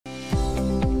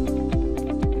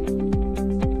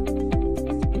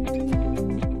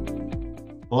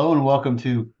Hello and welcome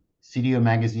to CDO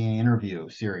Magazine interview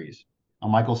series.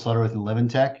 I'm Michael Sutter with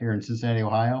Enlivened Tech here in Cincinnati,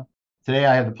 Ohio. Today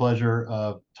I have the pleasure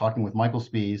of talking with Michael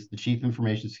Speas, the Chief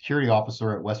Information Security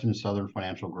Officer at Western Southern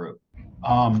Financial Group.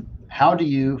 How do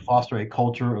you foster a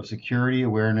culture of security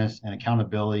awareness and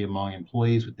accountability among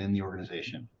employees within the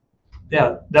organization?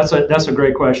 Yeah, that's a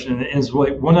great question. And it's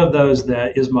one of those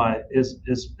that is my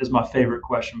favorite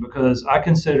question because I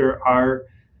consider our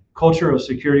culture of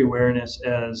security awareness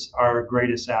as our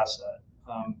greatest asset.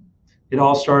 Um, it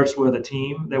all starts with a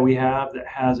team that we have that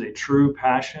has a true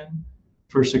passion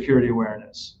for security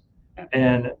awareness,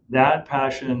 and that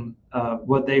passion,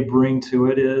 what they bring to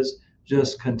it is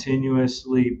just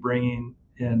continuously bringing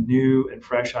in new and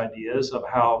fresh ideas of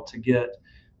how to get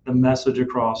the message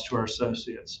across to our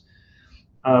associates.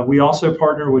 We also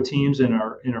partner with teams in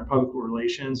our public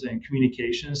relations and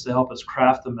communications to help us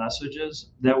craft the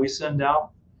messages that we send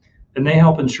out, and they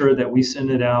help ensure that we send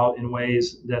it out in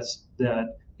ways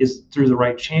that is through the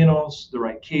right channels, the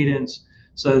right cadence,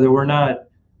 so that we're not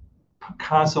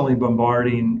constantly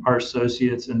bombarding our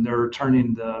associates and they're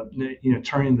turning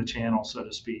the channel, so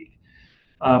to speak.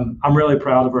 I'm really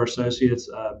proud of our associates.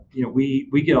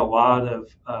 We get a lot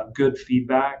of good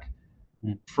feedback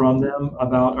from them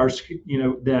about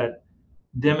that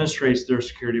demonstrates their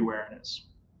security awareness.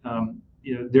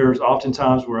 There's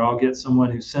oftentimes where I'll get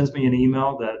someone who sends me an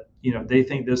email that they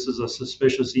think this is a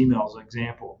suspicious email, as an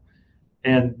example,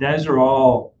 and those are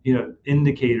all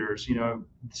indicators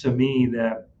to me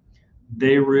that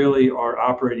they really are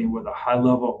operating with a high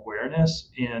level of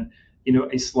awareness and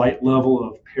a slight level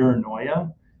of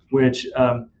paranoia, which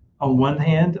on one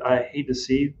hand I hate to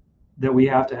see that we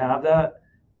have to have that,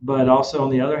 but also on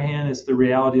the other hand, it's the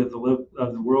reality of the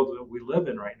world that we live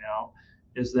in right now,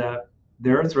 is that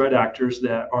there are threat actors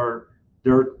that are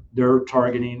they're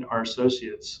targeting our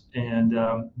associates, and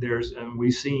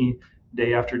we see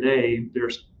day after day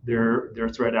there are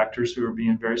threat actors who are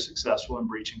being very successful in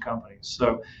breaching companies.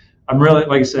 So I'm really,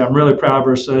 like I said, I'm really proud of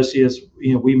our associates.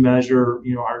 We measure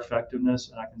our effectiveness,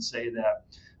 and I can say that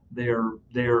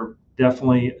they're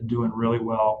definitely doing really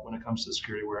well when it comes to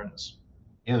security awareness.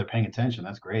 Yeah, they're paying attention.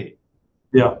 That's great.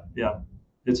 Yeah,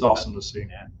 it's awesome to see.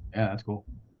 Yeah, that's cool.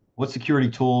 What security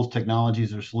tools,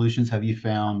 technologies, or solutions have you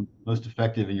found most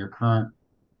effective in your current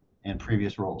and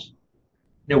previous roles?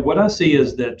 Now, what I see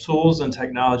is that tools and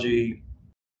technology,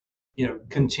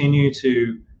 continue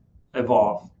to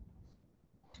evolve,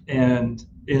 and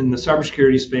in the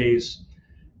cybersecurity space,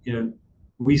 you know,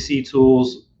 we see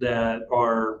tools that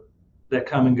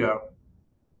come and go,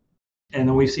 and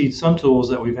then we see some tools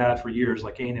that we've had for years,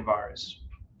 like antivirus,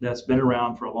 that's been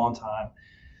around for a long time.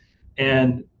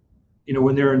 And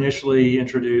when they're initially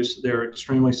introduced, they're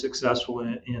extremely successful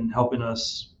in helping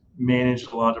us manage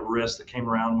a lot of risks that came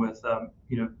around with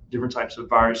different types of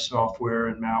virus software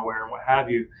and malware and what have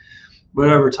you. But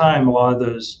over time, a lot of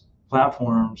those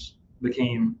platforms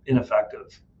became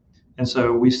ineffective. And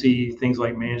so we see things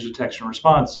like managed detection and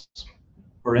response,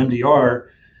 or MDR,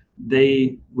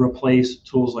 they replace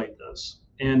tools like this.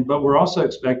 But we're also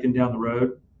expecting down the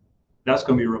road that's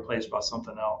going to be replaced by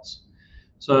something else.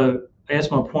 So I guess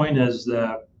my point is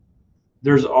that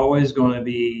there's always going to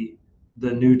be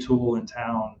the new tool in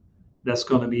town that's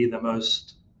going to be the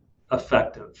most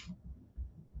effective.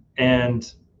 And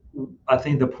I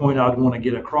think the point I'd want to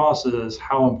get across is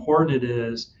how important it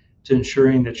is to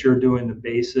ensuring that you're doing the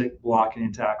basic blocking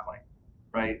and tackling,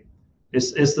 right?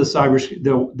 It's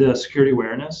the security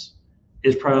awareness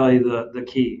is probably the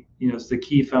key. It's the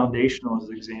key foundational as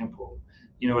an example.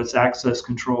 It's access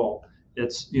control.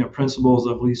 It's principles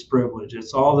of least privilege.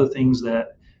 It's all the things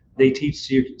that they teach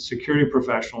security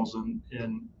professionals, and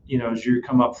as you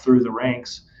come up through the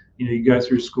ranks, you go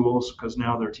through schools, because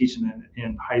now they're teaching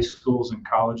in high schools and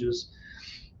colleges.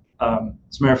 As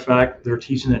a matter of fact, they're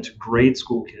teaching it to grade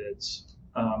school kids,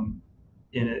 and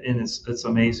it's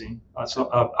amazing.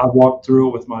 I walked through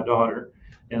it with my daughter,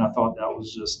 and I thought that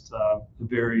was just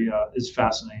it's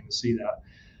fascinating to see that.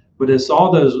 But it's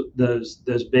all those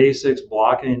basics,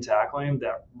 blocking and tackling,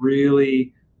 that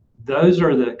really, those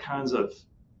are the kinds of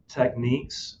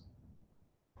techniques,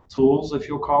 tools, if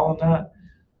you'll call them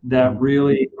that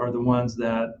really are the ones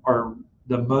that are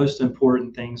the most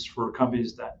important things for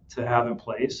companies to have in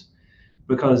place,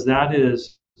 because that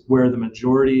is where the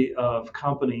majority of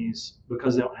companies,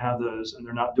 because they don't have those and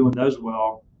they're not doing those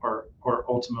well, are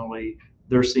ultimately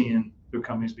they're seeing their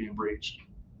companies being breached.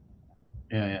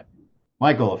 Yeah.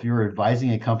 Michael, if you were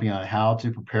advising a company on how to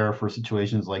prepare for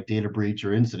situations like data breach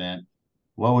or incident,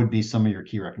 what would be some of your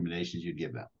key recommendations you'd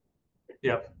give them?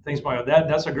 Yeah, thanks, Mario.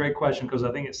 That's a great question, because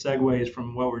I think it segues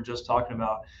from what we're just talking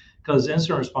about. Because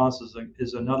incident response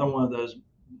is another one of those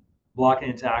blocking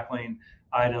and tackling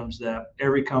items that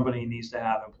every company needs to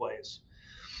have in place.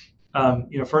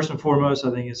 First and foremost,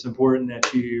 I think it's important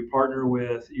that you partner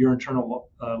with your internal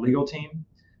legal team.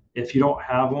 If you don't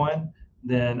have one,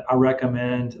 then I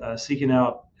recommend seeking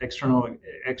out external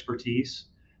expertise.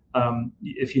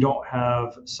 If you don't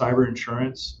have cyber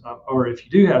insurance, or if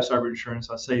you do have cyber insurance,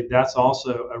 I say that's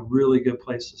also a really good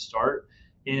place to start.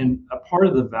 And a part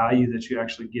of the value that you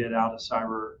actually get out of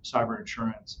cyber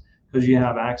insurance, because you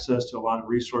have access to a lot of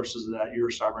resources that your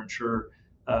cyber insurer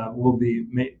will be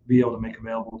able to make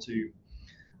available to you.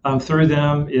 Through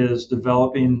them is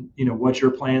developing, what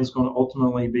your plan is going to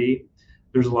ultimately be.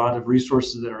 There's a lot of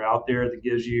resources that are out there that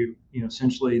gives you,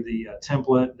 essentially the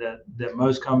template that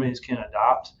most companies can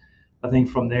adopt. I think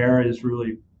from there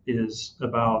is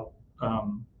about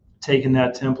taking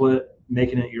that template,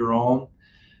 making it your own,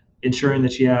 ensuring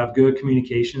that you have good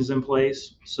communications in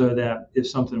place so that if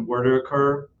something were to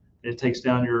occur, it takes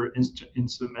down your instant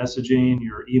messaging,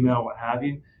 your email, what have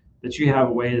you, that you have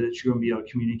a way that you're going to be able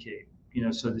to communicate,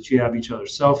 so that you have each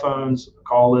other's cell phones, a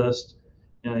call list,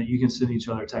 you can send each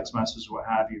other text messages, what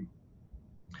have you.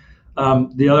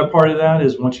 The other part of that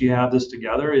is once you have this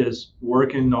together is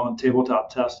working on tabletop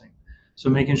testing. So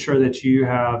making sure that you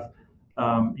have,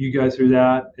 you go through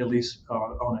that at least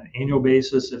on an annual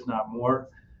basis, if not more.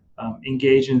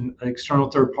 Engaging external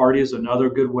third parties is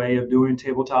another good way of doing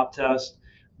tabletop tests.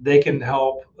 They can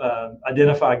help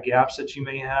identify gaps that you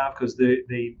may have because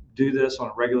they do this on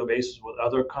a regular basis with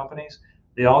other companies.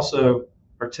 They also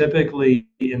are typically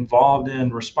involved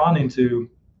in responding to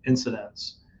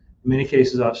incidents. In many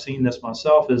cases, I've seen this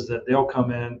myself, is that they'll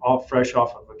come in fresh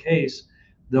off of a case,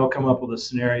 they'll come up with a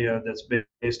scenario that's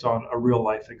based on a real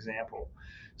life example.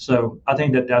 So I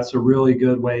think that that's a really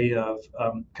good way of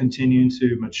continuing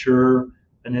to mature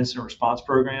an incident response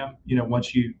program,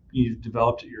 once you've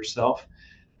developed it yourself.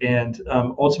 And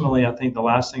ultimately, I think the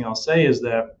last thing I'll say is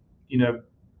that,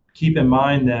 keep in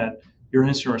mind that your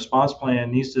incident response plan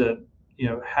needs to,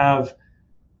 have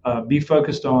be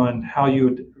focused on how you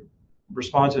would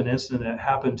respond to an incident that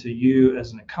happened to you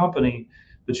as a company,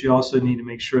 but you also need to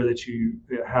make sure that you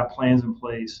have plans in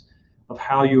place of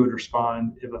how you would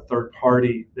respond if a third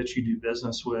party that you do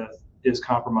business with is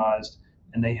compromised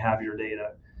and they have your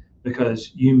data,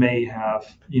 because you may have,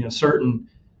 certain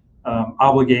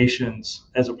obligations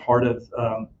as a part of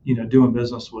doing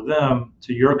business with them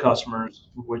to your customers,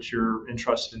 which you're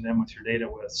entrusting them with your data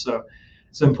with. So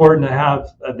it's important to have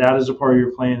that as a part of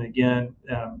your plan. Again,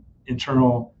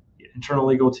 internal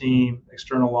legal team,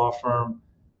 external law firm,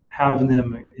 having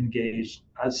them engaged,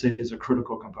 I'd say, is a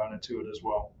critical component to it as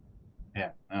well. Yeah,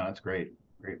 no, that's great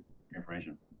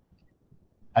information.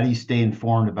 How do you stay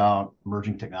informed about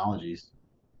emerging technologies?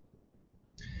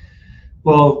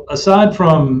 Well, aside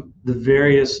from the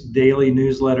various daily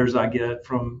newsletters I get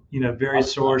from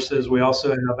various sources, we also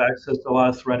have access to a lot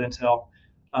of threat intel.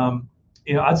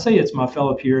 I'd say it's my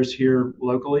fellow peers here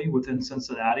locally within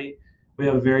Cincinnati. We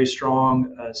have a very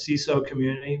strong CISO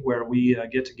community where we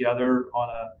get together on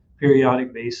a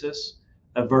periodic basis,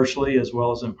 virtually as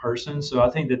well as in person. So I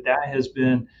think that has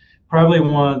been probably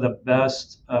one of the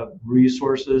best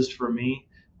resources for me.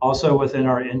 Also within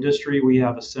our industry, we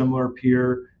have a similar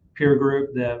peer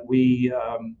group that we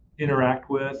interact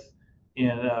with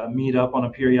and meet up on a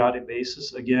periodic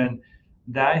basis. Again,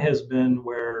 that has been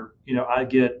where I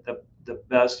get the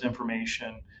best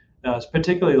information,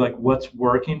 particularly like what's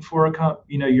working for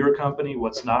your company,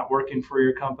 what's not working for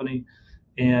your company,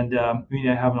 and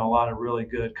having a lot of really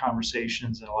good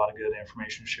conversations and a lot of good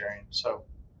information sharing. So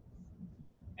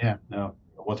yeah, no,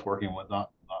 what's working, what's not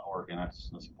working,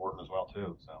 that's important as well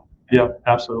too. So yeah,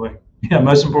 absolutely. Yeah,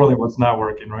 most importantly, what's not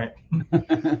working, right?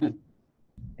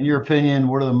 In your opinion,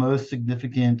 what are the most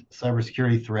significant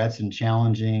cybersecurity threats and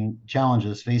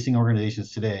challenges facing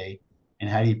organizations today, and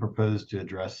how do you propose to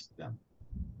address them?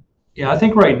 Yeah, I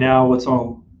think right now what's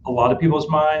on a lot of people's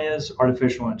mind is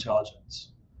artificial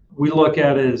intelligence. We look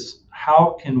at it as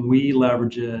how can we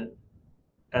leverage it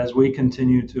as we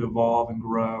continue to evolve and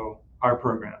grow our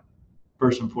program,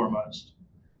 first and foremost.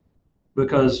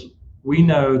 Because we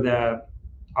know that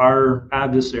our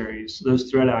adversaries, those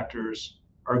threat actors,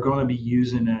 are going to be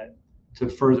using it to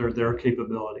further their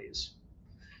capabilities.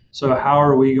 So how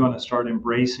are we going to start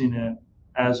embracing it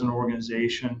as an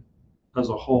organization as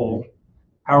a whole?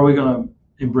 How are we going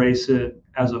to embrace it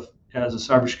as a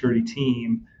cybersecurity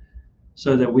team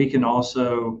so that we can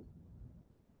also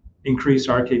increase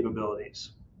our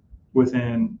capabilities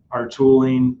within our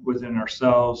tooling, within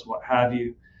ourselves, what have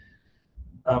you?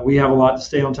 We have a lot to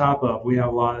stay on top of. We have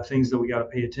a lot of things that we got to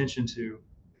pay attention to.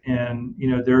 And,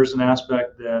 there's an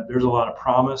aspect that there's a lot of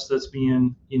promise that's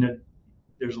being,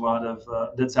 there's a lot of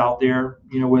that's out there,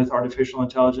 with artificial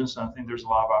intelligence, and I think there's a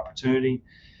lot of opportunity.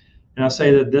 And I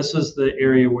say that this is the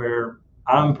area where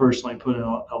I'm personally putting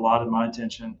a lot of my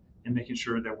attention in making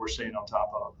sure that we're staying on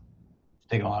top of.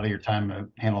 Taking a lot of your time to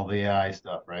handle the AI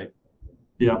stuff, right?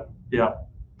 Yeah, yeah,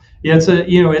 yeah.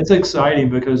 It's exciting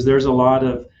because there's a lot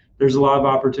of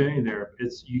opportunity there.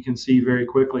 You can see very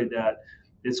quickly that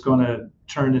it's going to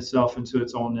turn itself into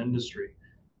its own industry.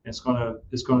 It's going to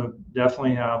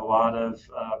definitely have a lot of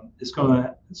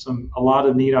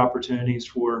neat opportunities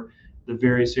for the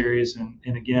various areas.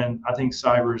 And again, I think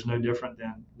cyber is no different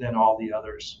than all the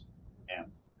others. Yeah,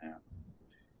 yeah.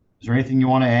 Is there anything you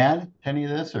want to add to any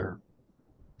of this, or?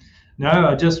 No,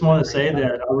 I just want to say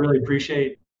that I really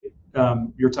appreciate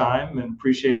your time and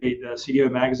appreciate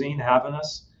CDO Magazine having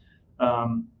us,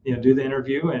 do the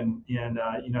interview, and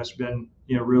it's been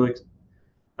really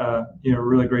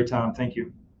great time. Thank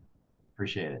you.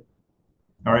 Appreciate it.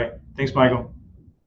 All right, thanks, Michael.